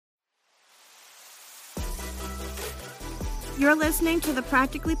You're listening to the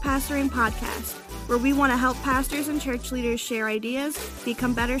Practically Pastoring Podcast, where we want to help pastors and church leaders share ideas,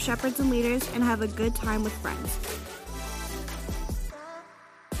 become better shepherds and leaders, and have a good time with friends.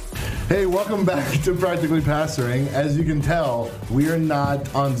 Hey, welcome back to Practically Pastoring. As you can tell, we are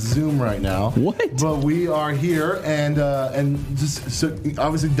not on Zoom right now. What? But we are here, and just so,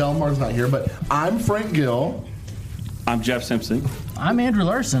 obviously Delmar's not here, but I'm Frank Gill. I'm Jeff Simpson. I'm Andrew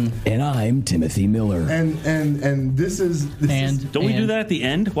Larson. And I'm Timothy Miller. And this is... Don't we do that at the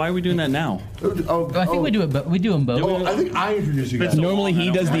end? Why are we doing that now? I think we do it, but we do them both. Oh, I think I introduced you guys. Normally he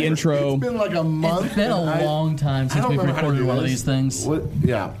does the intro. It's been like a month. It's been a long time since we've recorded one of these things.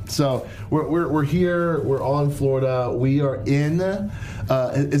 Yeah, so we're here. We're all in Florida. We are in...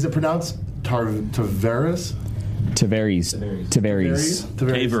 is it pronounced Tavares? Tavares.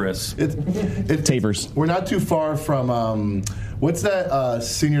 It's Tavers. We're not too far from what's that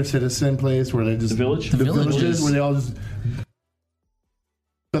senior citizen place where they just The Village? the villages where they all just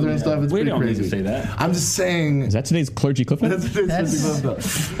and stuff. It's We pretty don't crazy. need to say that. I'm just saying. Is that today's clergy cliff note?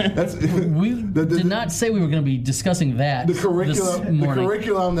 We did not say we were going to be discussing that The this curriculum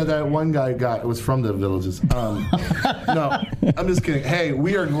morning. that one guy got was from the villages. No, I'm just kidding. Hey,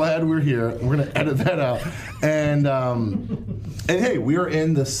 we are glad we're here. We're gonna edit that out. And hey, we are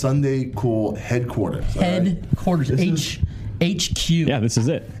in the Sunday Cool headquarters. Headquarters, HQ. Yeah, this is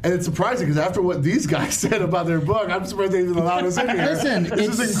it. And it's surprising because after what these guys said about their book, I'm surprised they even allowed us in here. Listen, This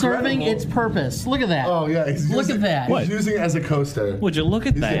is it's serving incredible. its purpose. Look at that. Oh yeah, Look at that. He's using it as a coaster. Would you look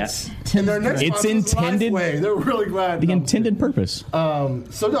at that? And their next It's sponsor is intended- Lifeway. They're really glad. The intended purpose.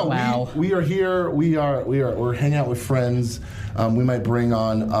 So no, Wow. we are here. We're hanging out with friends. We might bring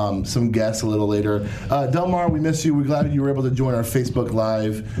on some guests a little later. Delmar, we miss you. We're glad you were able to join our Facebook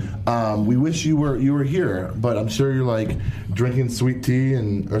Live. We wish you were here, but I'm sure you're like drinking sweet tea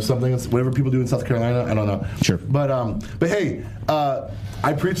or something, whatever people do in South Carolina. I don't know. Sure. But hey,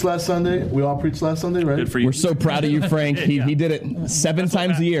 I preached last Sunday. We all preached last Sunday, right? Good for you. We're so proud of you, Frank. He did it 7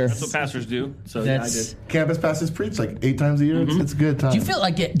 times a year. That's what pastors do. So yeah, I That's. did. Campus pastors preach like 8 times a year. It's a good time. Do you feel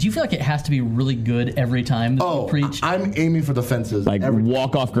like it has to be really good every time that you preach? I'm aiming for the fences. Like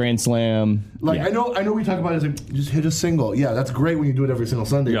walk-off grand slam. Like Yeah. I know we talk about it as like just hit a single. Yeah, that's great when you do it every single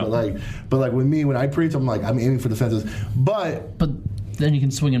Sunday. Yeah. But like when I preach, I'm aiming for the fences. But then you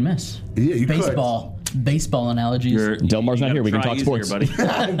can swing and miss. Yeah, you could. Baseball analogies. Delmar's not You here. We can gotta talk try easier, sports.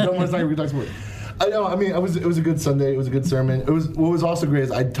 buddy. don't want to talk. We can talk sports. I know. I mean, it was a good Sunday. It was a good sermon. What was also great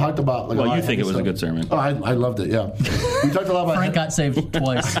is I talked about like. Well, a lot you of think it heavy was a stuff. good sermon. Oh, I loved it. Yeah, we talked a lot about. Frank got saved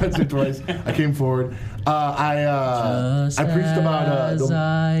twice. I said twice. I came forward. I preached about.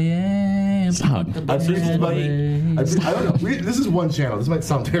 I am. Stop. I preached about. I don't know. This is one channel. This might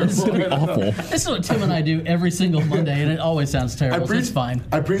sound terrible. This is going to be awful. This is what Tim and I do every single Monday, and it always sounds terrible. So it's fine.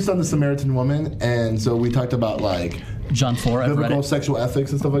 I preached on the Samaritan woman, and so we talked about like John 4, I've read biblical it. sexual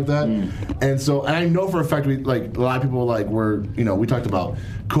ethics and stuff like that. And so, and I know for a fact we like a lot of people we talked about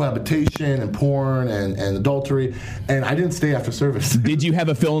cohabitation and porn and adultery, and I didn't stay after service. Did you have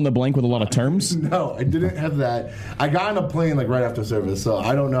a fill in the blank with a lot of terms? No, I didn't have that. I got on a plane like right after service, so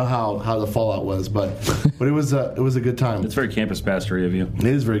I don't know how the fallout was, but it was a good time. It's very campus pastory of you. It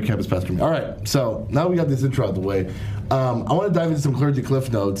is very campus pastor. All right, so now we got this intro out of the way. I want to dive into some clergy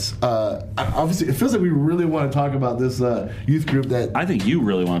cliff notes. Obviously, it feels like we really want to talk about this youth group that I think you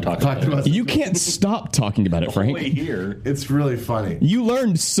really want to talk about it. us. You can't stop talking about it, Frank. Way here. It's really funny. You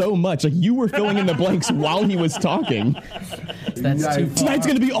learned so much. Like you were filling in the blanks while he was talking. That's Yeah, too far. Tonight's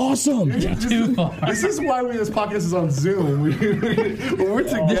going to be awesome. Too far. This is why this podcast is on Zoom. When we're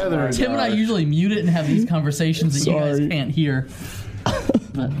together. Tim and I usually mute it and have these conversations that you guys Sorry. can't hear.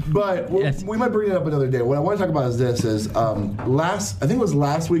 But Yes. we might bring it up another day. What I want to talk about is this: I think it was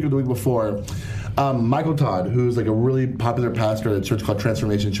last week or the week before. Michael Todd, who's like a really popular pastor at a church called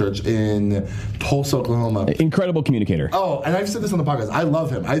Transformation Church in Tulsa, Oklahoma. Incredible communicator. Oh, and I've said this on the podcast. I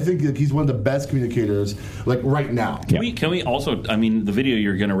love him. I think that he's one of the best communicators, like right now. Yeah. Can we also, I mean, the video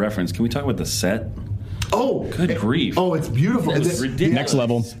you're going to reference, can we talk about the set? Oh, Good grief. Oh, it's beautiful. It's They- ridiculous. Next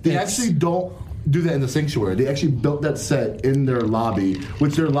level. They actually don't do that in the sanctuary. They actually built that set in their lobby,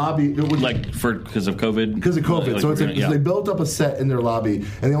 which their lobby it was Like because of COVID? because of COVID. Like so we're it's gonna- so they built up a set in their lobby,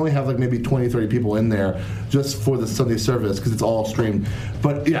 and they only have like maybe 20, 30 people in there just for the Sunday service because it's all streamed.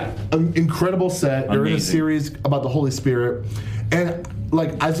 But yeah, an incredible set. They're in a Amazing. series about the Holy Spirit, and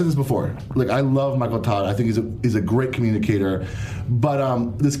like I've said this before, like I love Michael Todd. I think he's a great communicator.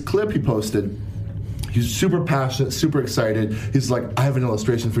 But this clip he posted. He's super passionate, super excited. He's like, I have an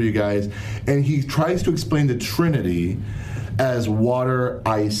illustration for you guys. And he tries to explain the Trinity as water,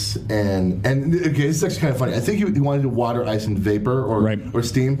 ice, and okay, this is actually kind of funny. I think he wanted to do water, ice, and vapor or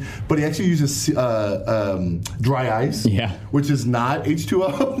steam, but he actually uses dry ice, which is not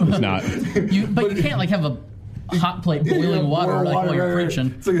H2O. It's not. But you can't like have a hot plate boiling water while you're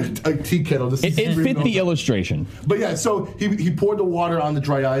preaching. It's like a tea kettle. It fit the illustration. But yeah, so he poured the water on the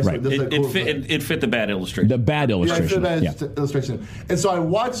dry ice. Right. It fit the bad illustration. The bad illustration. Yeah, it fit the bad illustration. And so I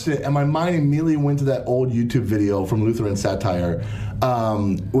watched it, and my mind immediately went to that old YouTube video from Lutheran Satire,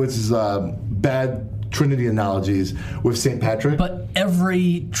 which is bad Trinity analogies with St. Patrick. But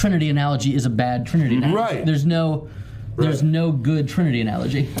every Trinity analogy is a bad Trinity analogy. Right. There's no good Trinity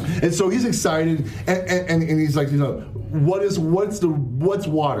analogy. And so he's excited, and he's like, what's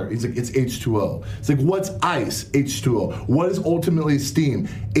water? He's like, it's H2O. It's like, what's ice? H2O. What is ultimately steam?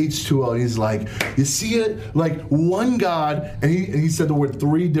 H2O. And he's like, you see it? Like one God, and he said the word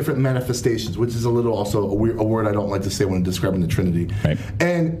 3 different manifestations, which is a little also a word I don't like to say when describing the Trinity. Right.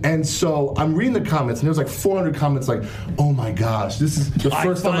 And so I'm reading the comments, and there's like 400 comments like, oh my gosh, this is the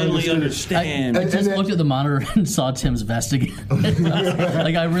first time I understand. I just looked at the monitor and saw Tim's vest again.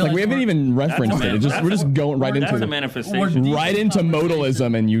 I realized we haven't even referenced it. We're just going right into the manifestation. Right into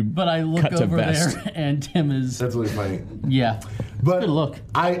modalism, and you. But I look cut to over vest. there, and Tim is. That's really funny. Yeah, but good look.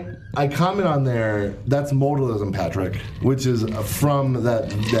 I comment on there. That's modalism, Patrick, which is from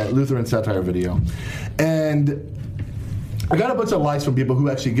that Lutheran Satire video, and I got a bunch of likes from people who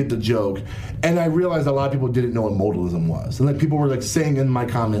actually get the joke, and I realized a lot of people didn't know what modalism was. And like people were like saying in my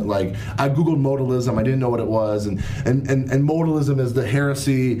comment, like, I googled modalism, I didn't know what it was, and modalism is the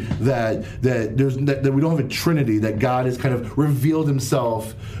heresy that we don't have a Trinity, that God has kind of revealed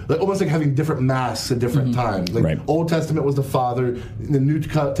himself, like almost like having different masks at different times. Like Old Testament was the Father, in the New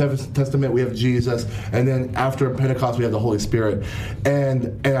Testament we have Jesus, and then after Pentecost we have the Holy Spirit.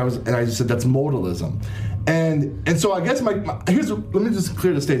 And I just said that's modalism. And so I guess let me just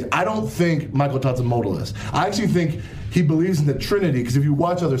clear the stage. I don't think Michael Todd's a modalist. I actually think he believes in the Trinity, because if you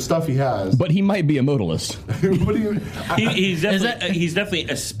watch other stuff he has. But he might be a modalist. He's definitely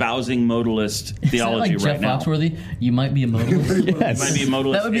espousing modalist theology like right Jeff now. Foxworthy? You might be a modalist. Yes. You might be a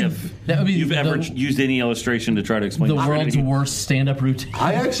modalist that would be you've ever used any illustration to try to explain the the world's Trinity. worst stand-up routine.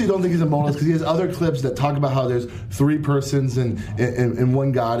 I actually don't think he's a modalist, because he has other clips that talk about how there's 3 persons in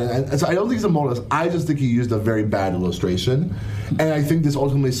one God, and so I don't think he's a modalist. I just think he used a very bad illustration, and I think this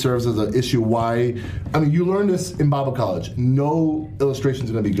ultimately serves as an issue. You learn this in Bible college. No illustration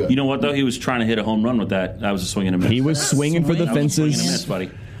is going to be good. You know what, though? He was trying to hit a home run with that. That was a swing and a miss. He was swinging for the fences. Swing and a miss,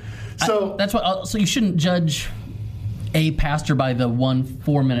 buddy. So that's what. So you shouldn't judge a pastor by the 1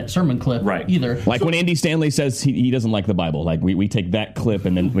 4-minute sermon clip, either. Like when Andy Stanley says he doesn't like the Bible, like we take that clip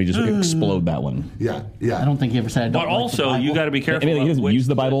and then we just explode that one. Yeah. I don't think he ever said. I don't But like also, the Bible. you got to be careful. He doesn't use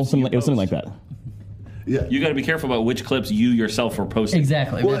the Bible, something like that. Yeah. You got to be careful about which clips you yourself are posting.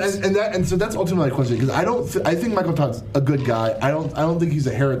 Exactly. Well, and so that's ultimately my question, because I think Michael Todd's a good guy. I don't think he's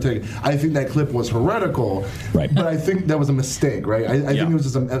a heretic. I think that clip was heretical. Right. But I think that was a mistake. Right. I think it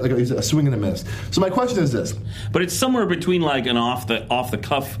was just a swing and a miss. So my question is this. But it's somewhere between like an off the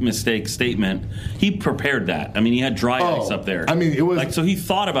cuff mistake statement. He prepared that. I mean, he had dry ice up there. I mean, it was like, so he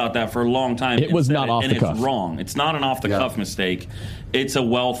thought about that for a long time. It was not off the cuff. And it's wrong. It's not an off the cuff mistake. It's a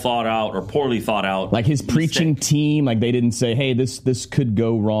well thought out or poorly thought out. Like his preaching team, like they didn't say, "Hey, this could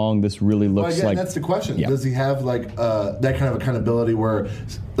go wrong. This really looks like." That's the question. Yeah. Does he have like that kind of accountability where,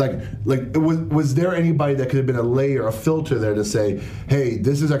 was there anybody that could have been a layer, a filter there to say, "Hey,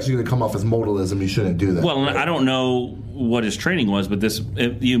 this is actually going to come off as modalism. You shouldn't do that." Well, right? I don't know what his training was, but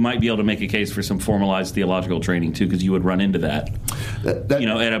you might be able to make a case for some formalized theological training too, because you would run into that.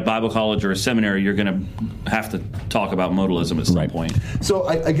 At a Bible college or a seminary, you're going to have to talk about modalism at some point. So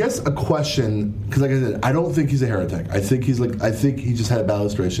I guess a question, because like I said, I don't think he's a heretic. I think he just had a bad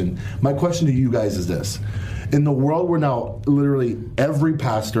illustration. My question to you guys is this. In the world where now literally every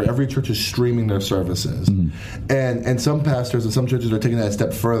pastor, every church is streaming their services, and some pastors and some churches are taking that a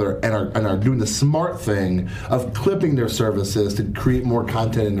step further and are doing the smart thing of clipping their services to create more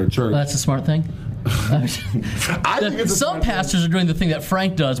content in their church. That's a smart thing. I think it's some pastors are doing the thing that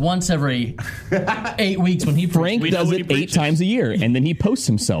Frank does once every 8 weeks when he Frank preaches. does it 8 times a year, and then he posts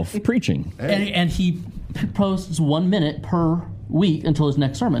himself preaching. And he posts 1 minute per week until his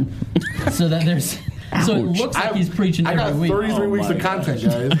next sermon, so that there's. So it looks like he's preaching every week. I got 33 weeks of content,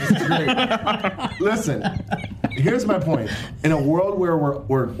 guys. This is great. Listen, here's my point. In a world where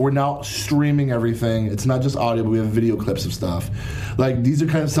we're now streaming everything, it's not just audio, but we have video clips of stuff. Like, these are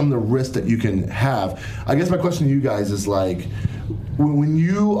kind of some of the risks that you can have. I guess my question to you guys is, like, when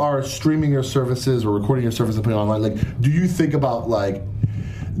you are streaming your services or recording your services and putting it online, like, do you think about, like,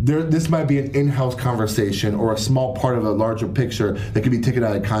 this might be an in-house conversation or a small part of a larger picture that could be taken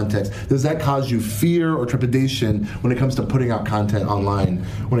out of context. Does that cause you fear or trepidation when it comes to putting out content online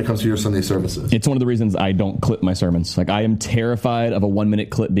when it comes to your Sunday services? It's one of the reasons I don't clip my sermons. Like, I am terrified of a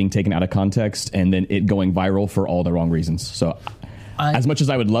 1-minute clip being taken out of context and then it going viral for all the wrong reasons. So as much as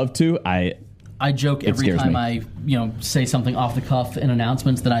I would love to, I joke every time I say something off the cuff in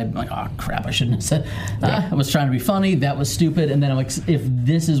announcements that I'm like, oh crap, I shouldn't have said. I was trying to be funny. That was stupid. And then I'm like, if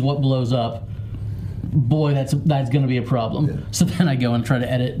this is what blows up, boy, that's going to be a problem. Yeah. So then I go and try to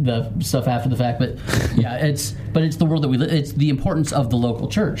edit the stuff after the fact. But yeah, it's the world that we live. It's the importance of the local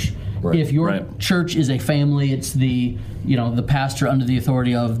church. Right. If your church is a family, it's the pastor under the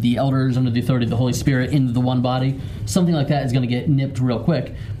authority of the elders, under the authority of the Holy Spirit, into the one body. Something like that is going to get nipped real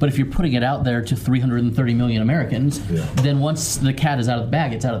quick. But if you're putting it out there to 330 million Americans, then once the cat is out of the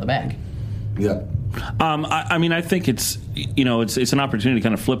bag, it's out of the bag. Yeah. I think it's an opportunity to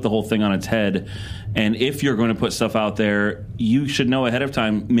kind of flip the whole thing on its head. And if you're going to put stuff out there, you should know ahead of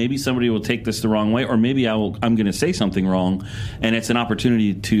time, maybe somebody will take this the wrong way, or maybe I'm going to say something wrong. And it's an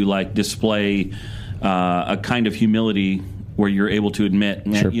opportunity to display a kind of humility where you're able to admit,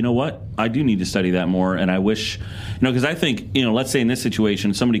 man, you know what? I do need to study that more. And I wish, because I think, let's say in this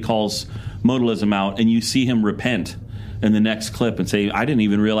situation, somebody calls modalism out and you see him repent in the next clip and say, I didn't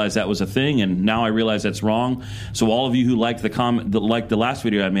even realize that was a thing, and now I realize that's wrong. So all of you who liked the last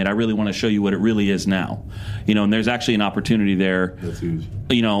video I made, I really want to show you what it really is now. And there's actually an opportunity there. That's huge.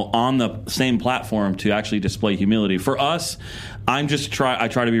 On the same platform to actually display humility. For us, I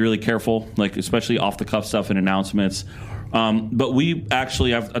try to be really careful, especially off the cuff stuff and announcements. But we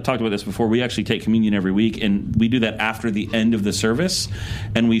actually, I've talked about this before, we actually take communion every week, and we do that after the end of the service,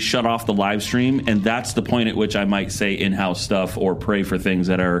 and we shut off the live stream, and that's the point at which I might say in-house stuff or pray for things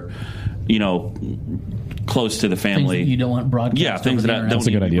that are, close to the family. Things that you don't want broadcast. Yeah, things that don't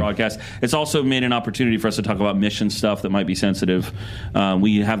need to be broadcast. It's also made an opportunity for us to talk about mission stuff that might be sensitive.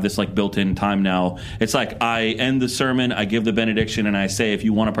 We have this built-in time now. It's I end the sermon, I give the benediction, and I say, if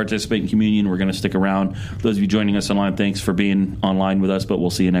you want to participate in communion, we're going to stick around. Those of you joining us online, thanks for being online with us, but we'll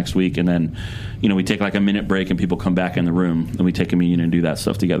see you next week. And then, we take a minute break and people come back in the room and we take communion and do that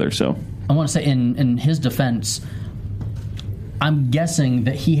stuff together. So I want to say in his defense, I'm guessing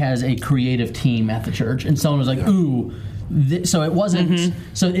that he has a creative team at the church, and someone was like, ooh. So it wasn't. Mm-hmm.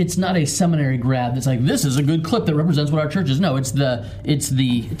 So it's not a seminary grad that's this is a good clip that represents what our church is. No, it's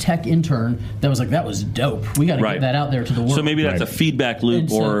the tech intern that was that was dope. We got to get that out there to the world. So maybe that's a feedback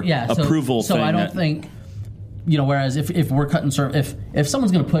loop or approval thing. So I don't think, whereas if we're cutting if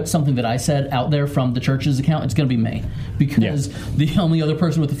someone's going to put something that I said out there from the church's account, it's going to be me, because the only other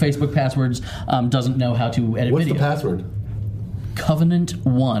person with the Facebook passwords doesn't know how to edit What's video. What's the password? Covenant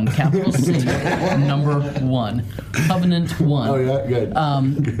 1, capital C, number 1. Covenant 1. Oh, yeah,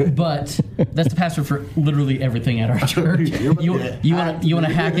 good. But that's the password for literally everything at our church. You want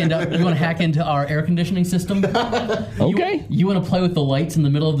to hack into our air conditioning system? Okay. You want to play with the lights in the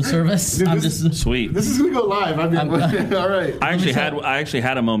middle of the service? Dude, sweet. This is going to go live. All right. I actually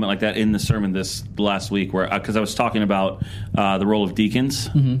had a moment like that in the sermon this last week, where because I was talking about the role of deacons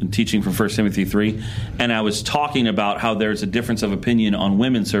and teaching from 1 Timothy 3, and I was talking about how there's a difference of opinion on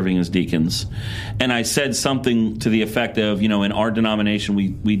women serving as deacons, and I said something to the effect of, in our denomination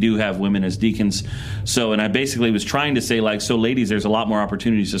we do have women as deacons. So, and I basically was trying to say so ladies, there's a lot more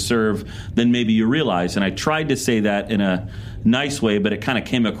opportunities to serve than maybe you realize, and I tried to say that in a nice way, but it kind of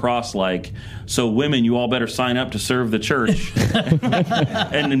came across so women, you all better sign up to serve the church,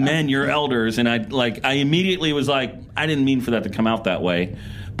 and men, you're elders, and I immediately was I didn't mean for that to come out that way,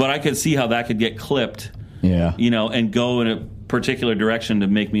 but I could see how that could get clipped. Yeah. And go in a particular direction to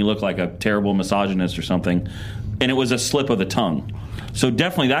make me look like a terrible misogynist or something. And it was a slip of the tongue. So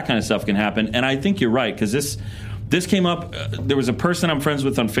definitely that kind of stuff can happen. And I think you're right, because this came up. There was a person I'm friends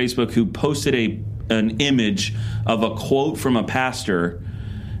with on Facebook who posted an image of a quote from a pastor,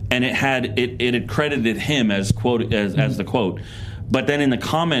 and it had credited him as the quote. But then in the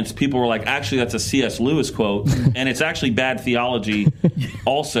comments, people were like, actually, that's a C.S. Lewis quote, and it's actually bad theology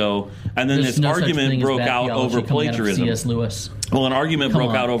also. And then this argument broke out over plagiarism. C.S. Lewis. Well, an argument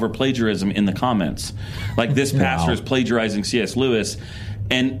broke out over plagiarism in the comments. This pastor is plagiarizing C.S. Lewis.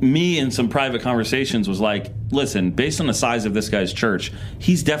 And me in some private conversations was listen, based on the size of this guy's church,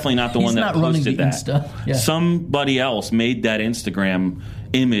 he's definitely not the one that posted that. Yeah. Somebody else made that Instagram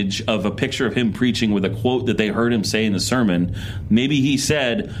image of a picture of him preaching with a quote that they heard him say in the sermon. Maybe he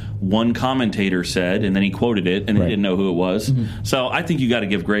said, one commentator said, and then he quoted it, and they didn't know who it was. Mm-hmm. So I think you got to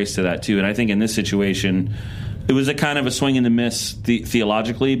give grace to that, too. And I think in this situation, It was a kind of a swing and a miss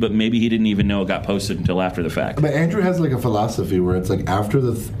theologically, but maybe he didn't even know it got posted until after the fact. But Andrew has like a philosophy where it's like after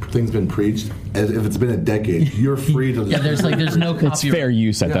the thing's been preached, as if it's been a decade, you're free to. There's no copy. It's fair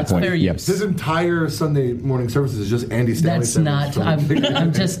use at that point. Fair use. This entire Sunday morning service is just Andy Stanley. That's not.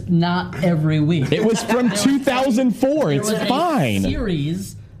 I'm just not every week. It was from 2004. It's fine.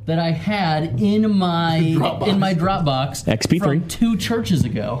 Series that I had in my Dropbox XP3 from 2 churches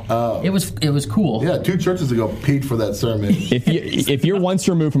ago. It was cool. Yeah, 2 churches ago paid for that sermon. If you're once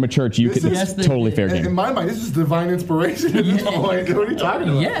removed from a church, it's totally fair game. In my mind, this is divine inspiration at this point. What are you talking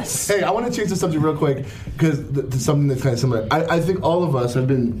about? Yes. Hey, I want to change the subject real quick because to something that's kind of similar. I think all of us have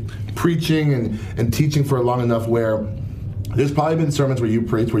been preaching and teaching for long enough where there's probably been sermons where you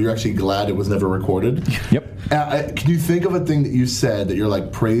preach where you're actually glad it was never recorded. Yep. Can you think of a thing that you said that you're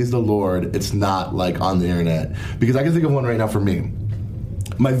like, praise the Lord, it's not like on the internet? Because I can think of one right now for me.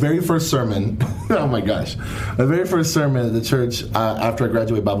 My very first sermon, oh my gosh, my very first sermon at the church after I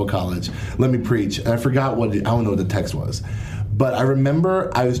graduated Bible college, let me preach. And I forgot I don't know what the text was. But I remember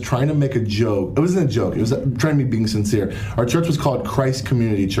I was trying to make a joke. It wasn't a joke. It was trying to be being sincere. Our church was called Christ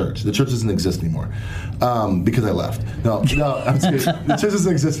Community Church. The church doesn't exist anymore because I left. No, I'm just kidding. The church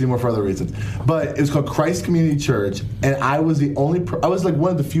doesn't exist anymore for other reasons. But it was called Christ Community Church, and I was the only. I was like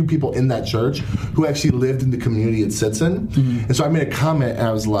one of the few people in that church who actually lived in the community it sits in. Mm-hmm. And so I made a comment, and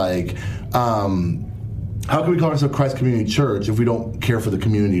I was like. How can we call ourselves Christ Community Church if we don't care for the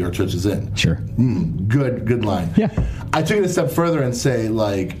community our church is in? Sure. Good line. Yeah. I took it a step further and say,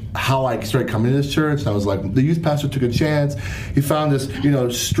 like, how I started coming to this church. And I was like, the youth pastor took a chance. He found this,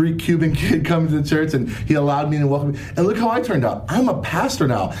 street Cuban kid coming to the church, and he allowed me to welcome me. And look how I turned out. I'm a pastor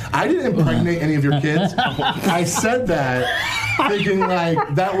now. I didn't impregnate any of your kids. I said that thinking,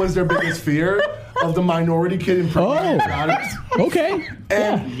 like, that was their biggest fear. Of the minority kid in okay.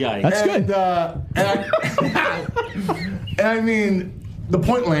 And, that's good. And I mean, the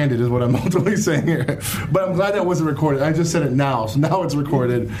point landed is what I'm ultimately saying here. But I'm glad that wasn't recorded. I just said it now, so now it's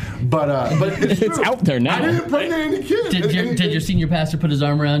recorded. But it's out there now. I didn't impregnate any kid. Did your senior pastor put his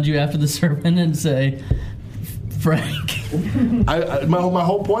arm around you after the sermon and say, Frank? My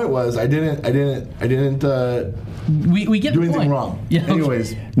whole point was I didn't. We get do the anything point. wrong. Yeah, okay.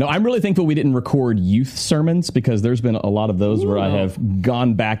 Anyways. No, I'm really thankful we didn't record youth sermons because there's been a lot of those where I have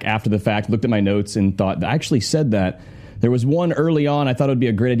gone back after the fact, looked at my notes, and thought, I actually said that. There was one early on, I thought it would be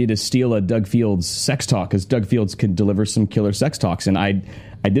a great idea to steal a Doug Fields sex talk because Doug Fields could deliver some killer sex talks. And I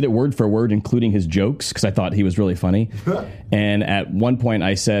did it word for word, including his jokes, because I thought he was really funny. And at one point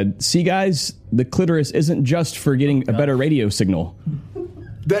I said, see, guys, the clitoris isn't just for getting a better radio signal.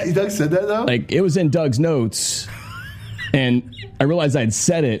 Doug said that, though? Like, it was in Doug's notes. And I realized I'd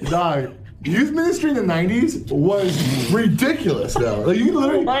said it. Dog, youth ministry in the 90s was ridiculous, though. Like,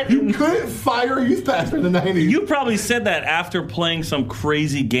 you couldn't fire a youth pastor in the 90s. You probably said that after playing some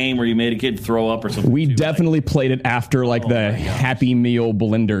crazy game where you made a kid throw up or something. We definitely played it after, like, the Happy Meal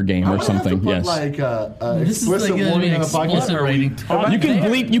blender game or something. Yes. Like, explicit warning on the podcast rating.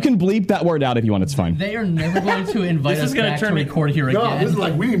 You can bleep that word out if you want. It's fine. They are never going to invite us back to record here again. No, this is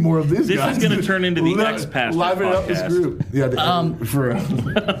like, we need more of these guys. This is going to turn into the X-Pastor Liven up this group. Yeah, for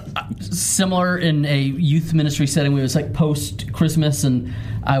similar in a youth ministry setting. We was like post Christmas, and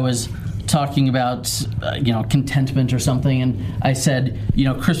I was talking about contentment or something, and I said,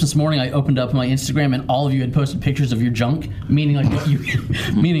 Christmas morning I opened up my Instagram and all of you had posted pictures of your junk, meaning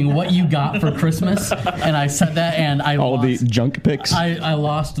what you got for Christmas, and I said that, and all of the junk pics. I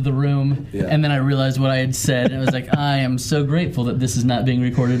lost the room, and then I realized what I had said, and I was like, I am so grateful that this is not being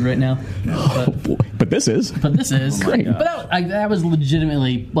recorded right now. But this is. Great. But that was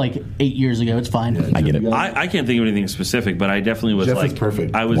legitimately like 8 years ago. It's fine. Yeah, I get it. I can't think of anything specific, but I definitely was Jeff is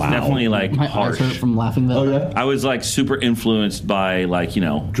perfect. I was definitely like my harsh. eyes hurt from laughing. Though. Oh yeah. I was like super influenced by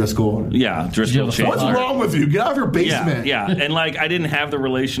Driscoll. Yeah, Driscoll. What's wrong with you? Get out of your basement. Yeah, and like I didn't have the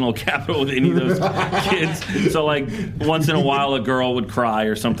relational capital with any of those kids, so like once in a while a girl would cry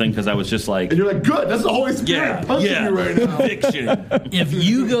or something because I was just like, and you're like, good. That's the Holy Spirit punching you right now. Fiction. If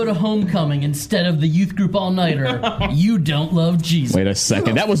you go to homecoming instead of the youth group all-nighter, you don't love Jesus. Wait a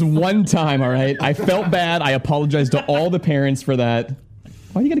second. That was one time, all right? I felt bad. I apologize to all the parents for that.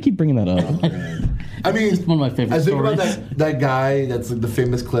 Why do you got to keep bringing that up? I mean, it's one of my favorite stories. stories. I think about that guy, that's like the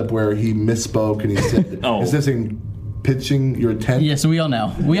famous clip where he misspoke and he said, pitching your tent. Yeah, so we all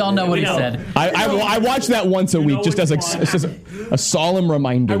know. We all know what he said. I watch that once a week just as a solemn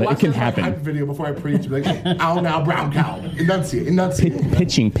reminder that it can happen. I video before I preach, like, ow now, brown cow. Enunciate.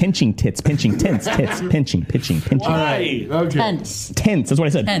 Pinching tits, pinching tits, pinching. Why? Okay. Tense. That's what I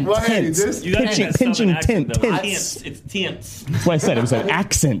said. Tense. Well, hey, Tense. You gotta have Pinching an accent, though. tense. It's tense. That's what I said. It was an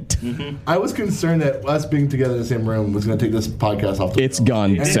accent. I was concerned that us being together in the same room was going to take this podcast off the It's rails.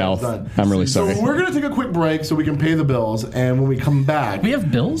 gone And south. it's done. I'm really sorry. So we're going to take a quick break so we can pay the bills, and when we come back, We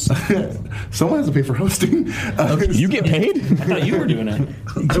have bills? someone has to pay for hosting. You get paid? I thought you were doing it.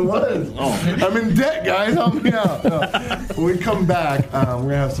 It was. Oh. I'm in debt, guys. Help me out. No. When we come back, we're going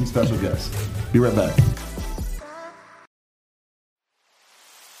to have some special guests. Be right back.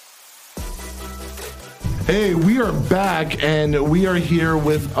 Hey, we are back, and we are here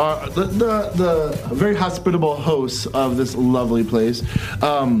with the very hospitable hosts of this lovely place.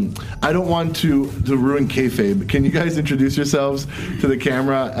 I don't want to ruin kayfabe. Can you guys introduce yourselves to the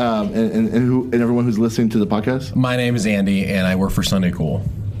camera and everyone who's listening to the podcast? My name is Andy, and I work for Sunday Cool.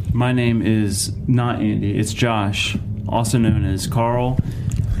 My name is not Andy. It's Josh, also known as Carl,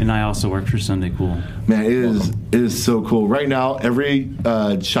 and I also work for Sunday Cool. Man, it is so cool. Right now, every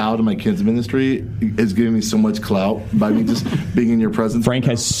child in my kids' ministry is giving me so much clout by me just being in your presence. Frank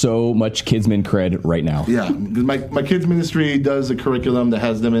has so much Kidsman cred right now. Yeah, because my kids' ministry does a curriculum that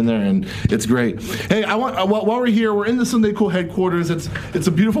has them in there, and it's great. Hey, I want while we're here, we're in the Sunday Cool headquarters. It's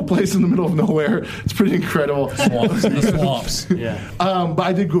a beautiful place in the middle of nowhere. It's pretty incredible. The swamps. Yeah. But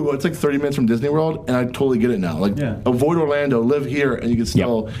I did Google. It's like 30 minutes from Disney World, and I totally get it now. Like, avoid Orlando, live here, and you can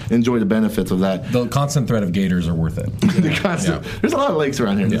still enjoy the benefits of that. The constant threat of gators are worth it. There's a lot of lakes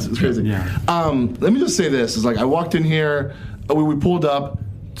around here. It's crazy. Yeah. Let me just say this: is like I walked in here, we pulled up.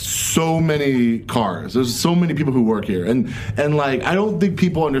 So many cars. There's so many people who work here, and like I don't think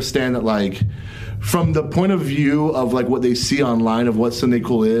people understand that, like, from the point of view of like what they see online of what Sunday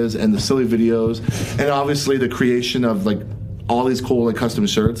Cool is and the silly videos, and obviously the creation of like all these cool like custom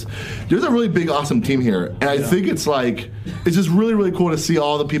shirts. There's a really big awesome team here, and I think it's just really, really cool to see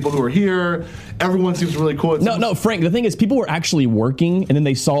all the people who are here. Everyone seems really cool. No, Frank, the thing is, people were actually working, and then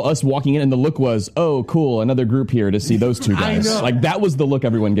they saw us walking in, and the look was, oh, cool, another group here to see those two guys. Like, that was the look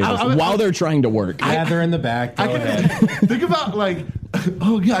everyone gave us while they're trying to work. Yeah, they're in the back. Go ahead. Think about, like,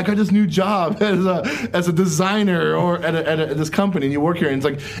 oh, yeah, I got this new job as a designer or at this company, and you work here, and it's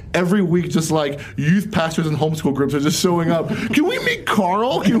like every week just, like, youth pastors and homeschool groups are just showing up. Can we meet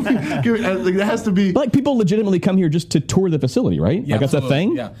Carl? Can we, like, that has to be... Like, people legitimately come here just to tour the facility, right? Yeah, like, that's a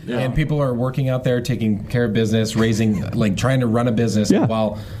thing? Yeah. And people are working out there, taking care of business, trying to run a business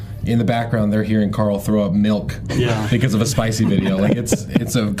while in the background they're hearing Carl throw up milk because of a spicy video. Like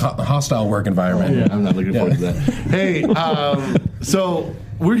it's a hostile work environment. Yeah. I'm not looking forward to that. Hey, so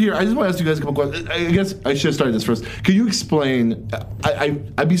we're here. I just want to ask you guys a couple questions. I guess I should have started this first. Can you explain?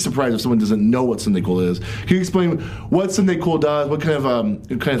 I'd be surprised if someone doesn't know what Sunday Cool is. Can you explain what Sunday Cool does? What kind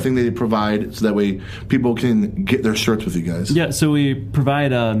of thing they provide, so that way people can get their shirts with you guys? Yeah, so we provide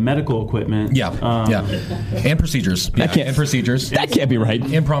medical equipment. And procedures. And procedures. That can't be right.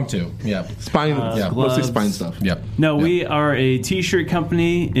 Impromptu. Yeah. Spine. Mostly spine stuff. Yep. No, we are a T-shirt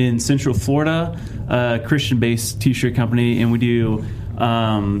company in Central Florida, Christian-based T-shirt company, and we do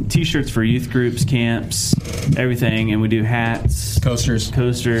T-shirts for youth groups, camps, everything, and we do hats, coasters,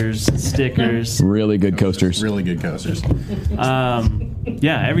 stickers, really good coasters, everything.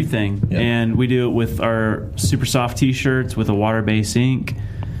 Yeah. And we do it with our super soft T-shirts with a water-based ink,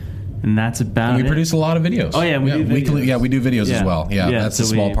 and that's about it. We produce a lot of videos. Oh yeah, we do weekly. Yeah, we do videos as well. Yeah, that's a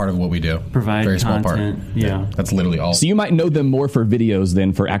small part of what we do. Provide very content, small part. Yeah, that's literally all. So you might know them more for videos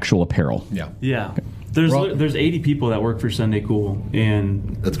than for actual apparel. Yeah. Okay. There's 80 people that work for Sunday Cool,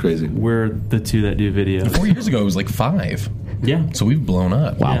 and that's crazy. We're the two that do video. 4 years ago, it was like 5. Yeah. So we've blown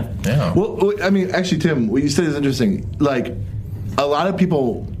up. Wow. Yeah. Well, I mean, actually, Tim, what you said is interesting. Like, a lot of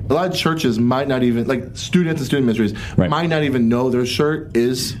churches might not even, like, students and student ministries might not even know their shirt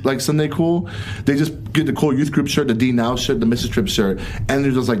is like Sunday Cool. They just get the Cool Youth Group shirt, the D Now shirt, the Mrs. Tripp shirt, and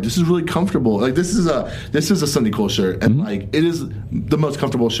they're just like, this is really comfortable. Like, this is a Sunday Cool shirt, and like, it is the most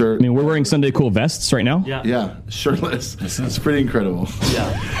comfortable shirt. I mean, we're wearing Sunday Cool vests right now. Yeah, shirtless. It's pretty incredible.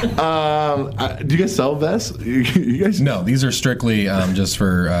 Yeah. Do you guys sell vests? You guys? No, these are strictly just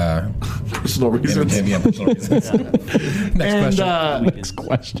for personal reasons. Personal reasons. Next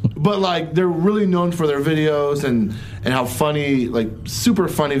question. But like, they're really known for their videos and how funny, like super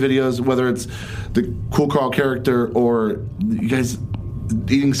funny videos, whether it's the Cool Carl character or you guys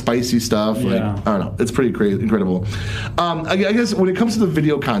eating spicy stuff. Like, I don't know. It's pretty crazy, incredible. I guess when it comes to the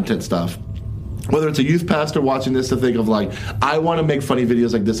video content stuff, whether it's a youth pastor watching this to think of like, I want to make funny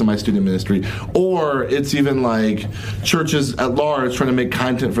videos like this in my student ministry, or it's even like churches at large trying to make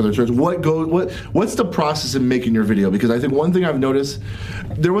content for their church. What's the process in making your video? Because I think one thing I've noticed,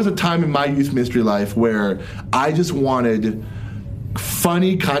 there was a time in my youth ministry life where I just wanted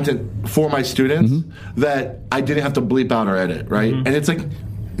funny content for my students that I didn't have to bleep out or edit, right? And it's like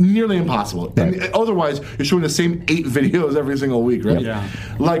nearly impossible. Right. And otherwise, you're showing the same 8 videos every single week, right? Yeah.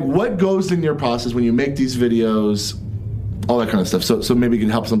 Like, what goes in your process when you make these videos, all that kind of stuff? So maybe you can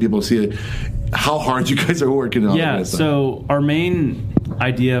help some people see how hard you guys are working on all that kind of stuff. So our main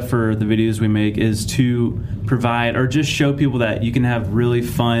idea for the videos we make is to provide or just show people that you can have really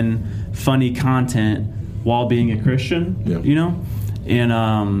funny content while being a Christian, you know?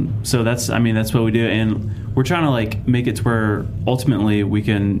 And so that's what we do. And we're trying to like make it to where ultimately we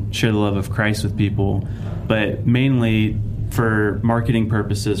can share the love of Christ with people, but mainly for marketing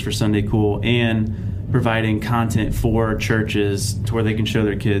purposes for Sunday Cool and providing content for churches to where they can show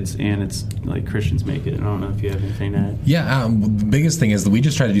their kids, and it's like Christians make it. I don't know if you have anything to add. Yeah, the biggest thing is that we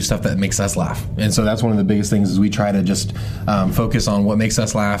just try to do stuff that makes us laugh, and so that's one of the biggest things is we try to just focus on what makes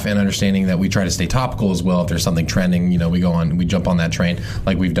us laugh, and understanding that we try to stay topical as well. If there's something trending, we jump on that train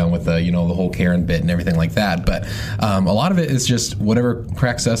like we've done with the whole Karen bit and everything like that. But a lot of it is just whatever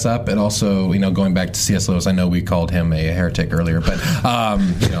cracks us up, and also going back to C.S. Lewis. I know we called him a heretic earlier, but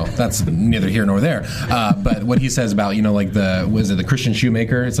that's neither here nor there. But what he says about like the Christian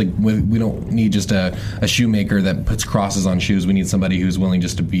shoemaker, it's like we don't need just a shoemaker that puts crosses on shoes. We need somebody who's willing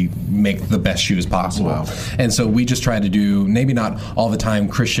just to make the best shoes possible. Wow. And so we just try to do maybe not all the time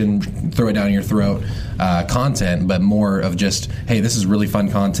Christian throw it down your throat content, but more of just, hey, this is really fun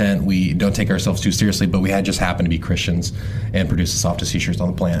content. We don't take ourselves too seriously, but we just happen to be Christians and produce the softest t-shirts on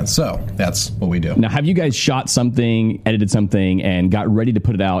the planet. So that's what we do. Now, have you guys shot something, edited something, and got ready to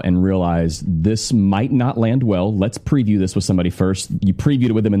put it out and realized this might not land well? Let's preview this with somebody first. You previewed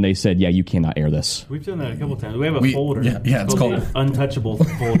it with them and they said, yeah, you cannot air this. We've done that a couple times. We have a folder. Yeah, it's called the Untouchable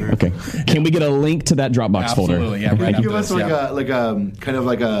folder. Okay. Can we get a link to that Dropbox folder? Absolutely, yeah. Can you give us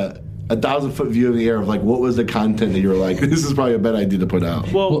a 1,000-foot view of the air of like what was the content that you were like, this is probably a bad idea to put out?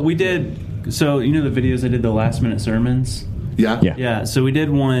 Well, we did. So the videos I did, the last minute sermons. Yeah. So we did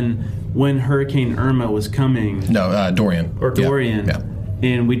one when Hurricane Irma was coming. No, Dorian. Or Dorian. Yeah.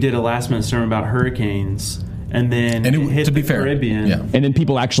 And we did a last minute sermon about hurricanes. And then it hit the Caribbean. Yeah. And then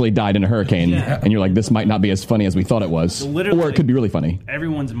people actually died in a hurricane. And you're like, this might not be as funny as we thought it was. So literally, or it could be really funny.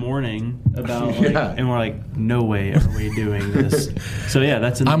 Everyone's mourning about and we're like, no way are we doing this. So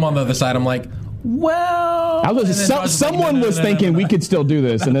yeah, I'm on the other side. I'm like, well, someone was thinking we could still do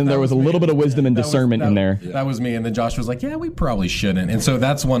this, and then there was a little bit of wisdom and discernment in there. That was me, and then Josh was like, yeah, we probably shouldn't. And so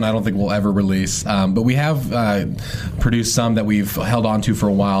that's one I don't think we'll ever release. But we have produced some that we've held on to for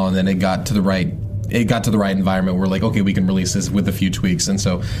a while, and then it got to the right environment. We're like, okay, we can release this with a few tweaks, and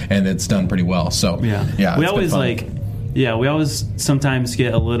it's done pretty well. So yeah, we always sometimes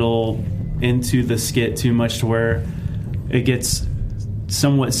get a little into the skit too much to where it gets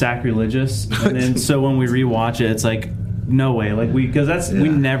somewhat sacrilegious, and then so when we rewatch it, it's like, no way, like we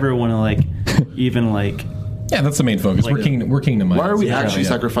never want to that's the main focus. We're kingdom minded. Why are we actually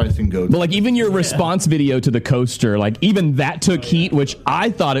sacrificing goats? But like even your response video to the coaster, like even that took heat, which I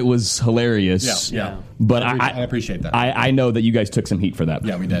thought it was hilarious. Yeah. But I appreciate that. I know that you guys took some heat for that.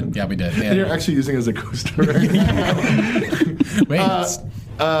 Yeah, we did. And you're actually using it as a coaster. Wait.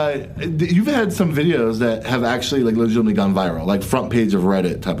 You've had some videos that have actually legitimately gone viral, like front page of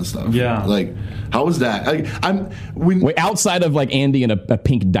Reddit type of stuff. Yeah. Like, how was that? Wait, outside of Andy in a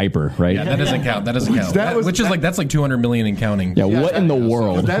pink diaper, right? Yeah, that doesn't count. That's 200 million and counting. Yeah, what in the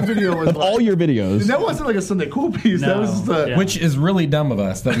world? That video was of all your videos. That wasn't like a Sunday Cool piece. No. That was just which is really dumb of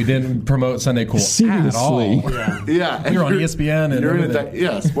us that we didn't promote Sunday Cool at all. Yeah. You're on ESPN and you're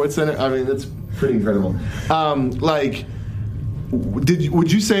in Sports Center. I mean, that's pretty incredible.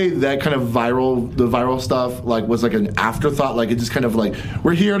 Would you say that kind of viral stuff was like an afterthought? Like it just kind of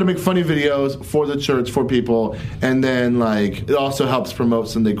we're here to make funny videos for the church, for people, and then it also helps promote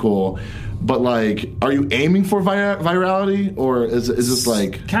Sunday Cool. But are you aiming for virality, or is this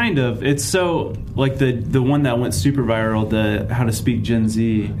kind of? It's so the one that went super viral, the How to Speak Gen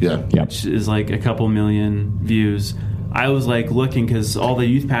Z, which is a couple million views. I was looking because all the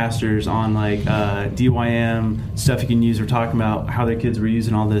youth pastors on DYM stuff you can use were talking about how their kids were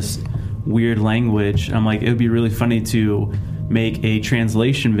using all this weird language. I'm like, it would be really funny to make a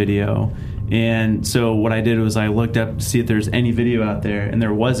translation video. And so what I did was I looked up to see if there's any video out there, and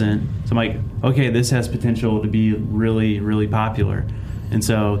there wasn't. So I'm like, okay, this has potential to be really, really popular. And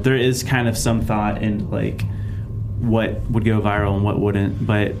so there is kind of some thought in what would go viral and what wouldn't,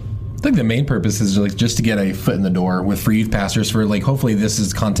 but I think the main purpose is like just to get a foot in the door for youth pastors for like hopefully this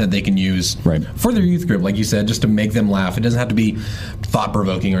is content they can use for their youth group, like you said, just to make them laugh. It doesn't have to be thought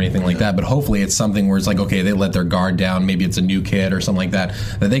provoking or anything like that, but hopefully it's something where it's like, okay, they let their guard down. Maybe it's a new kid or something like that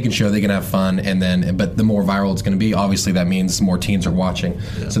they can show, they can have fun, and then but the more viral it's going to be, obviously that means more teens are watching.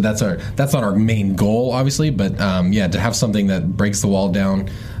 Yeah. So that's not our main goal, obviously, but to have something that breaks the wall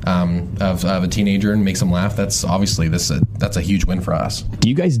down of a teenager and makes them laugh, that's obviously that's a huge win for us. Do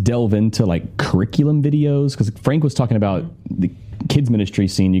you guys delve into like curriculum videos? Because Frank was talking about the kids ministry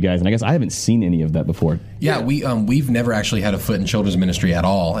scene, you guys, and I guess I haven't seen any of that before. Yeah, we've never actually had a foot in children's ministry at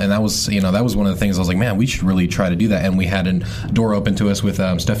all, and that was one of the things I was like, man, we should really try to do that. And we had a door open to us with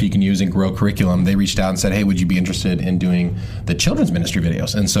stuff you can use in Grow Curriculum. They reached out and said, hey, would you be interested in doing the children's ministry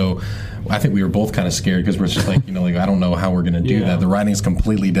videos? And so I think we were both kind of scared because we're just like, I don't know how we're going to do that. The writing's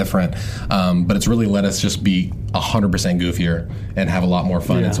completely different, but it's really let us just be 100% goofier and have a lot more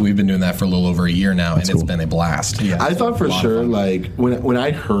fun. Yeah. And so we've been doing that for a little over a year now, It's been a blast. Yeah, I thought for sure, like when I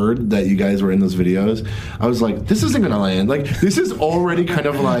heard that you guys were in those videos, I was like, this isn't gonna land. Like, this is already kind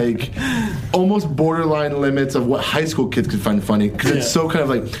of like almost borderline limits of what high school kids could find funny, because it's so kind of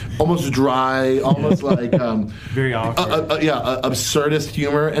like almost dry, almost like very awkward. Absurdist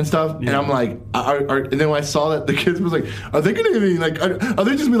humor and stuff. Yeah. And I'm like, and then when I saw that the kids was like, are they gonna be like, are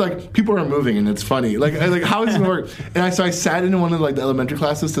they just be like, people are moving and it's funny? Like how is it gonna work? And so I sat in one of like the elementary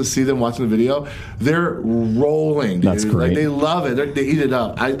classes to see them watching the video. They're rolling. That's dude. great. Like they love it. They eat it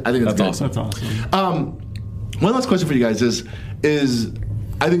up. I think that's awesome. That's awesome. One last question for you guys is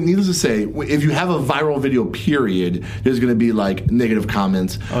I think, needless to say, if you have a viral video, period, there's going to be like negative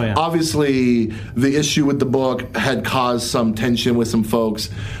comments. Oh, yeah. Obviously, the issue with the book had caused some tension with some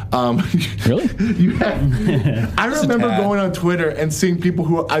folks. Really? I remember going on Twitter and seeing people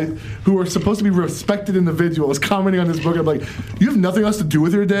who are supposed to be respected individuals commenting on this book. I'm like, you have nothing else to do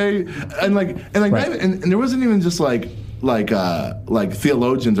with your day, and there wasn't even just like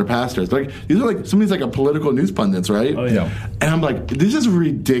theologians or pastors. Like these are like some of these like a political news pundits, right? Oh yeah. And I'm like, this is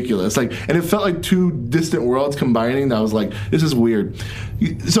ridiculous. Like, and it felt like two distant worlds combining. That I was like, this is weird.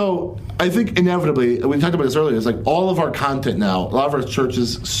 So I think inevitably, we talked about this earlier. It's like all of our content now, a lot of our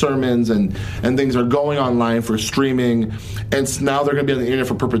churches' sermons and things are going online for streaming, and now they're going to be on the internet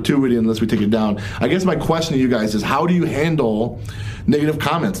for perpetuity unless we take it down. I guess my question to you guys is, how do you handle negative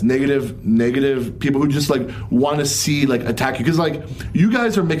comments, negative people who just like want to see like attack you? Because like you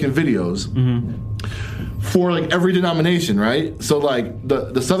guys are making videos for like every denomination, right? So like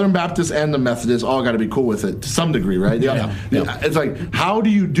the Southern Baptists and the Methodists all got to be cool with it to some degree, right? Yeah. It's like, how do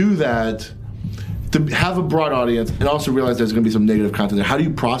you do that to have a broad audience and also realize there's going to be some negative content there? How do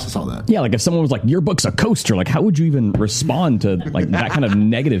you process all that? Yeah, like if someone was like, your book's a coaster, like how would you even respond to like that kind of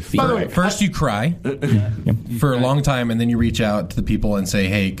negative feedback? By the way, first you cry for a long time, and then you reach out to the people and say,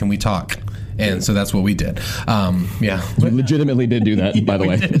 hey, can we talk? And so that's what we did. You legitimately did do that, by the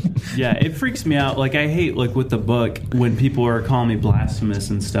way. Yeah, it freaks me out. Like I hate like with the book when people are calling me blasphemous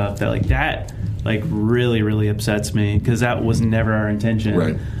and stuff. That really, really upsets me, because that was never our intention.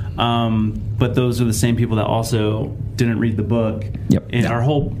 Right. But those are the same people that also didn't read the book. Yep. And our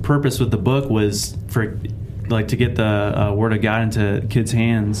whole purpose with the book was for like to get the Word of God into kids'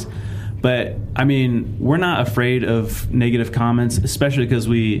 hands. But I mean, we're not afraid of negative comments, especially because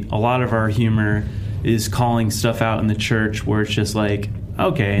a lot of our humor is calling stuff out in the church where it's just like,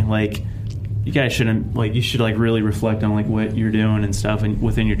 okay, like you guys shouldn't, like you should like really reflect on like what you're doing and stuff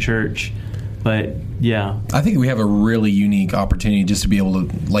within your church. But yeah, I think we have a really unique opportunity just to be able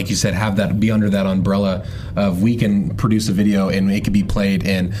to, like you said, have that be under that umbrella of we can produce a video and it could be played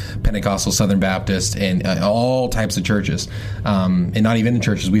in Pentecostal, Southern Baptist, and all types of churches, and not even in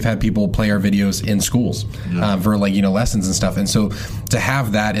churches. We've had people play our videos in schools for like lessons and stuff. And so to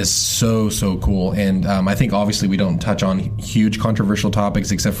have that is so cool. And I think obviously we don't touch on huge controversial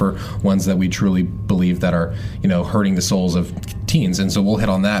topics except for ones that we truly believe that are hurting the souls of teens. And so we'll hit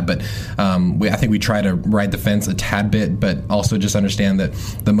on that, but I think we try to ride the fence a tad bit, but also just understand that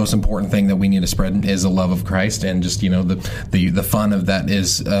the most important thing that we need to spread is the love of Christ, and just the fun of that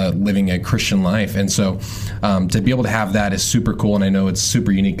is living a Christian life. And so to be able to have that is super cool, and I know it's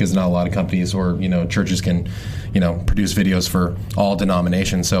super unique because not a lot of companies or churches can produce videos for all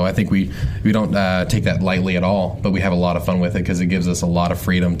denominations. So I think we don't take that lightly at all, but we have a lot of fun with it because it gives us a lot of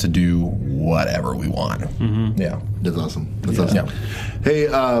freedom to do whatever we want. Mm-hmm. Yeah, that's awesome. That's awesome. Yeah. Hey,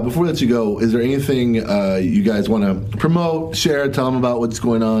 before we let you go, is there anything you guys want to promote, share, tell them about what's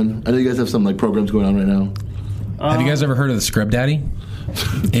going on? I know you guys have some like programs going on right now. Have you guys ever heard of the Scrub Daddy?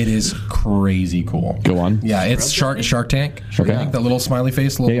 It is crazy cool. Go on. Yeah, it's Shark Tank. Okay. That little smiley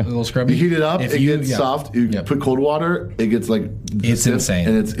face, little scrubby. You heat it up, it gets soft. You put cold water, it gets like it's insane.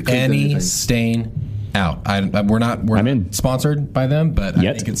 And it's any stain out. We're not sponsored by them, but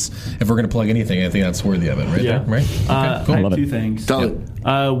I think it's if we're going to plug anything, I think that's worthy of it, right there, right? Okay, cool. I have two things.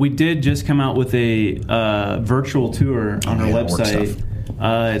 We did just come out with a virtual tour on our website.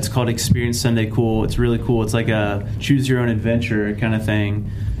 It's called Experience Sunday Cool. It's really cool. It's like a choose your own adventure kind of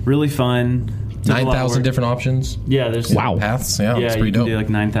thing. Really fun. 9,000 different options. Yeah, there's paths. Yeah, it's pretty you dope. can do like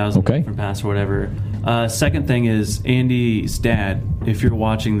 9,000 different paths or whatever. Second thing is Andy's dad. If you're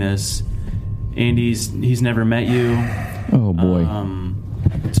watching this, he's never met you. Oh boy.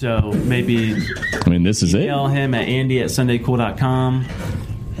 So maybe this is email him at andy@sundaycool.com.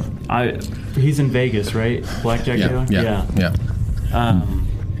 He's in Vegas, right? Blackjack dealer? Yeah.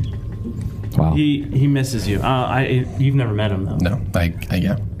 Wow. He misses you. You've never met him though. No,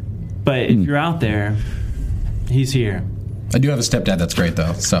 yeah. But if you're out there, he's here. I do have a stepdad that's great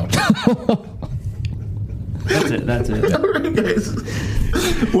though. So that's it. All right, guys.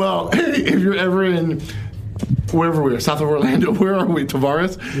 Well, if you're ever in wherever we are, south of Orlando, where are we?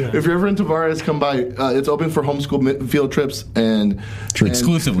 Tavares? Yeah. If you're ever in Tavares, come by. It's open for homeschool field trips and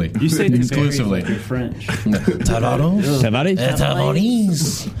exclusively. You say exclusively. Like you're French. Tavares.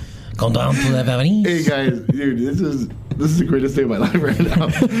 Come down to Tavares. Hey guys, dude, this is the greatest day of my life right now.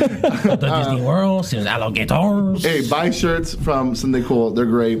 The Disney World, see alligators. Hey, buy shirts from Sunday Cool. They're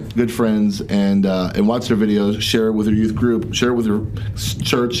great, good friends, and watch their videos. Share it with your youth group. Share it with your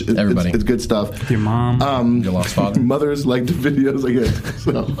church. Everybody, it's good stuff. With your mom, your lost father. Mothers like the videos, I guess.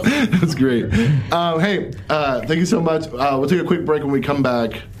 So that's great. Hey, thank you so much. We'll take a quick break. When we come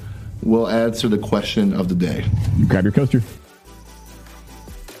back, we'll answer the question of the day. Grab your coaster.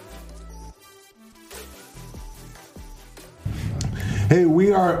 Hey,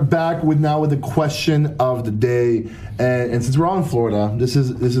 we are back with the question of the day, and since we're all in Florida, this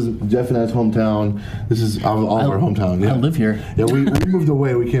is Jeff and I's hometown. This is all of our hometown. Yeah. I live here. Yeah, we moved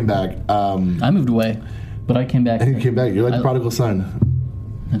away. We came back. I moved away, but I came back. And you came back. You're like the prodigal son.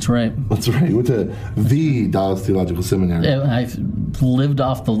 That's right. That's right. You went to the Dallas Theological Seminary. Yeah, I've lived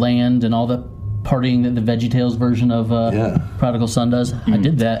off the land and all the partying that the VeggieTales version of Prodigal Son does. I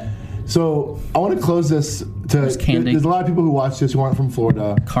did that. So I want to close this. There's a lot of people who watch this who aren't from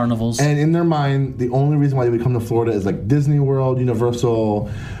Florida. Carnivals. And in their mind, the only reason why they would come to Florida is like Disney World, Universal.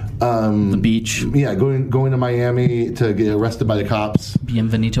 The beach. Yeah, going to Miami to get arrested by the cops.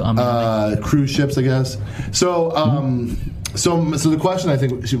 Bienvenido a Miami. Cruise ships, I guess. So so the question I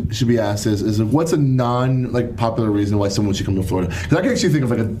think should be asked is what's a popular reason why someone should come to Florida? Because I can actually think of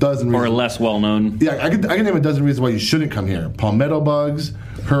like a dozen reasons. Or a less well known. Yeah, I can name a dozen reasons why you shouldn't come here. Palmetto bugs,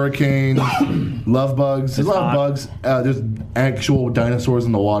 hurricanes, love bugs. There's a lot of bugs. There's actual dinosaurs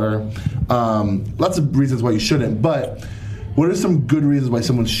in the water. Lots of reasons why you shouldn't. But what are some good reasons why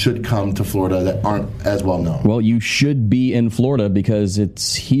someone should come to Florida that aren't as well known? Well, you should be in Florida because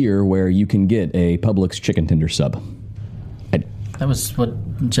it's here where you can get a Publix chicken tender sub. That was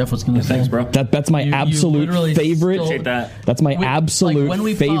what Jeff was going to say. Thanks, bro. That's my absolute favorite. Appreciate that. That's my absolute when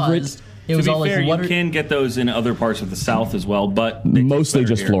we favorite. Paused, it was to be all fair, like, you can get those in other parts of the South as well, but mostly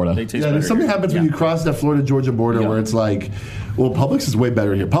just Florida. They taste there's something happens when you cross that Florida-Georgia border where it's like, well, Publix is way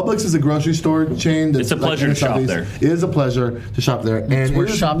better here. Publix is a grocery store chain. It's a pleasure to shop there. It is a pleasure to shop there, and it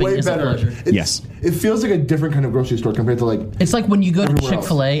is way better. Yes. It feels like a different kind of grocery store compared to like. It's like when you go to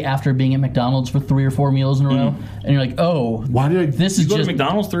Chick-fil-A after being at McDonald's for 3 or 4 meals in a row, and you're like, oh, why did I? This is go just to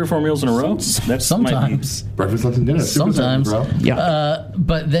McDonald's 3 or 4 meals in a row. That's sometimes breakfast, lunch, and dinner. Sometimes, bro. Yeah.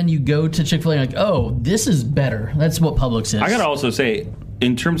 But then you go to Chick-fil-A and you're like, oh, this is better. That's what Publix is. I gotta also say,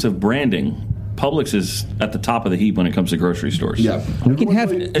 in terms of branding, Publix is at the top of the heap when it comes to grocery stores. Yeah, we can have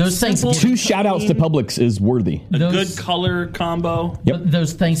those things. 2 shout outs to Publix is worthy. A good color combo. Yep.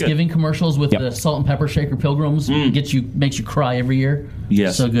 Those Thanksgiving commercials with the salt and pepper shaker pilgrims makes you cry every year.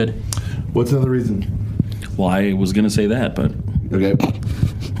 Yes, so good. What's another reason? Well, I was gonna say that, but okay.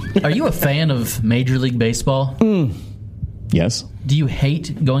 Are you a fan of Major League Baseball? Yes. Do you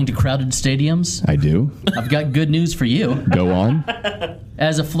hate going to crowded stadiums? I do. I've got good news for you. Go on.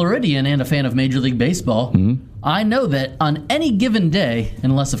 As a Floridian and a fan of Major League Baseball, I know that on any given day,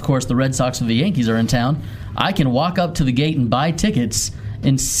 unless, of course, the Red Sox or the Yankees are in town, I can walk up to the gate and buy tickets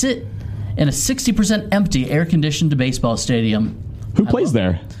and sit in a 60% empty air-conditioned baseball stadium. Who plays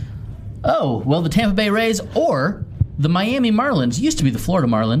there? Oh, well, the Tampa Bay Rays or the Miami Marlins. Used to be the Florida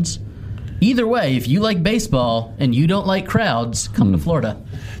Marlins. Either way, if you like baseball and you don't like crowds, come to Florida.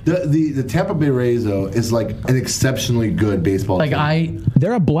 The Tampa Bay Rays, though, is like an exceptionally good baseball team.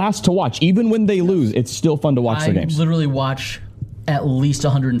 They're a blast to watch. Even when they lose, it's still fun to watch their games. I literally watch at least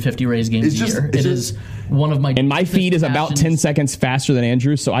 150 Rays games a year. It is one of my... And my feed is about 10 seconds faster than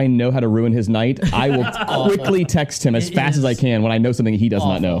Andrew's, so I know how to ruin his night. I will quickly text him as fast as I can when I know something he does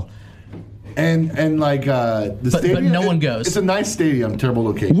not know. And like the stadium, but no one goes. It's a nice stadium, terrible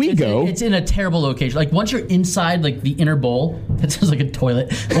location. It's in a terrible location. Like once you're inside, like the inner bowl, that sounds like a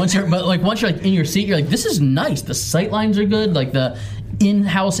toilet. Once you're like in your seat, you're like, this is nice. The sight lines are good. Like the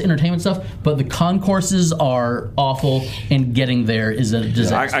in-house entertainment stuff, but the concourses are awful, and getting there is a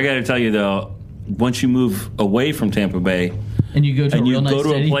disaster. I got to tell you though, once you move away from Tampa Bay and you go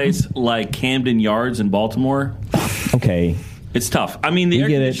to a place like Camden Yards in Baltimore, okay. It's tough. I mean, the air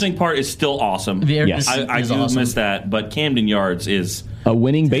conditioning part is still awesome. The air conditioning I do awesome. miss that, but Camden Yards is a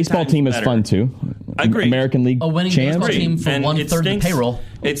winning baseball team is fun too. I agree. American League a winning baseball team for 1/3 the payroll.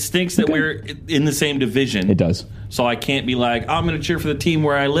 It stinks that we're in the same division. It does. So I can't be like, I'm going to cheer for the team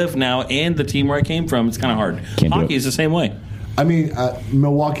where I live now and the team where I came from. It's kind of hard. Hockey is the same way. I mean,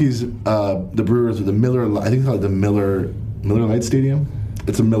 Milwaukee's the Brewers, the Miller. I think it's called the Miller Lite Stadium.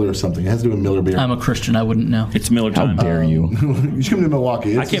 It's a Miller or something. It has to do with Miller beer. I'm a Christian. I wouldn't know. It's Miller time. How dare you? You should come to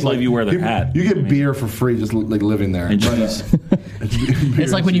Milwaukee. I can't believe you wear their hat. You get beer for free just like living there. And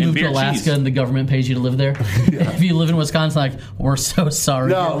it's like when you move to Alaska and the government pays you to live there. If you live in Wisconsin, like, we're so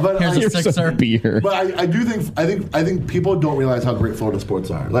sorry. No, but here's a sixer. Beer. But I do think I think people don't realize how great Florida sports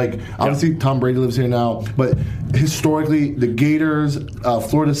are. Like obviously Tom Brady lives here now, but historically the Gators,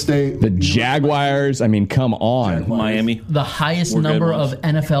 Florida State, the Jaguars. I mean, come on, Miami. The highest number of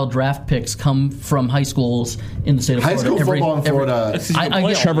NFL draft picks come from high schools in the state of Florida. High school football in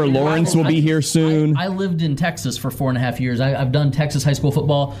Florida. Trevor Lawrence will be here soon. I lived in Texas for 4.5 years. I've done Texas high school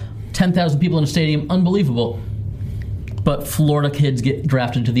football. 10,000 people in a stadium, unbelievable. But Florida kids get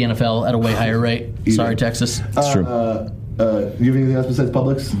drafted to the NFL at a way higher rate. Sorry, Texas. It's true. You have anything else besides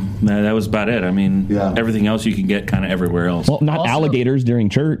Publix? No, that was about it. I mean, everything else you can get kind of everywhere else. Well, not also, alligators during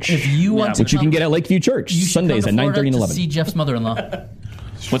church. If you want which you can get at Lakeview Church Sundays at 9:30 and 11. See Jeff's mother-in-law.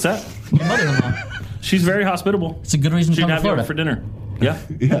 What's that? Your mother-in-law. She's very hospitable. It's a good reason to come to Florida for dinner. Yeah.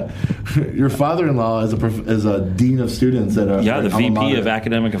 Yeah. Your father-in-law is a dean of students at a the VP of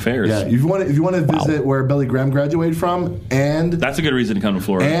academic affairs. Yeah. If you want to visit where Billy Graham graduated from, and that's a good reason to come to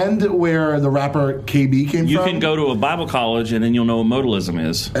Florida, and where the rapper KB came from. You can go to a Bible college, and then you'll know what modalism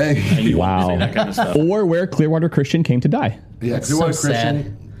is. Hey. Wow. Say that kind of stuff. Or where Clearwater Christian came to die. Yeah, that's Clearwater so Christian.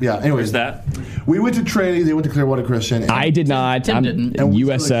 Sad. Yeah, anyways. That? We went to Trinity, they went to Clearwater Christian. I did not. Tim didn't. And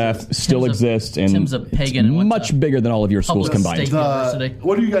USF still exists. And Tim's a pagan. And much bigger than all of your schools combined.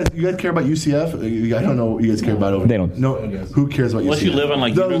 What do you guys care about UCF? I don't know what you guys care about over there. They don't. No, who cares about UCF? Unless you live on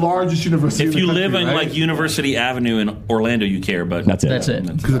like the largest university if in the you country, live on right? like University Avenue in Orlando, you care, but that's it. That's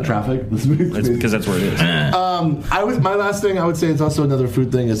it. Because of traffic? Because that's where it is. My last thing I would say, it's also another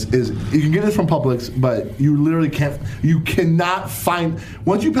food thing, is you can get it from Publix, but you literally cannot find,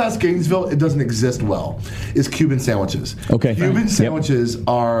 once you pass Gainesville, it doesn't exist well, is Cuban sandwiches. Okay. Cuban sandwiches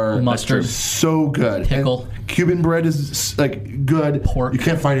are mustard, so good. Pickle. And Cuban bread is like good. Pork. You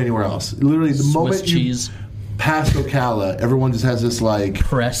can't find it anywhere else. Literally, the Swiss moment cheese. You pass Ocala, everyone just has this like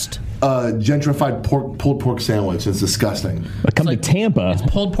pressed gentrified pulled pork sandwich. It's disgusting. Come to Tampa. It's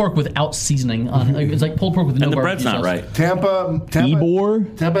pulled pork without seasoning on it. It's like pulled pork with no and the barbecue bread's not sauce. right.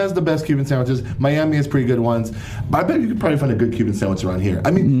 Tampa has the best Cuban sandwiches. Miami has pretty good ones. I bet you could probably find a good Cuban sandwich around here.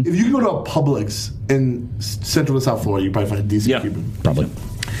 I mean, if you can go to a Publix in Central to South Florida, you probably find a decent Cuban. Probably.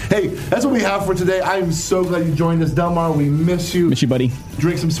 Hey, that's what we have for today. I am so glad you joined us, Delmar. We miss you. Miss you, buddy.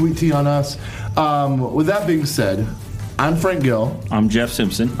 Drink some sweet tea on us. With that being said, I'm Frank Gill. I'm Jeff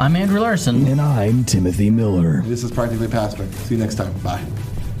Simpson. I'm Andrew Larson. And I'm Timothy Miller. This is Practically Pastoring. See you next time. Bye.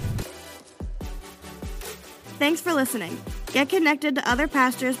 Thanks for listening. Get connected to other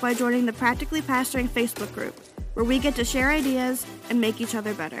pastors by joining the Practically Pastoring Facebook group, where we get to share ideas and make each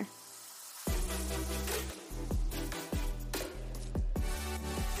other better.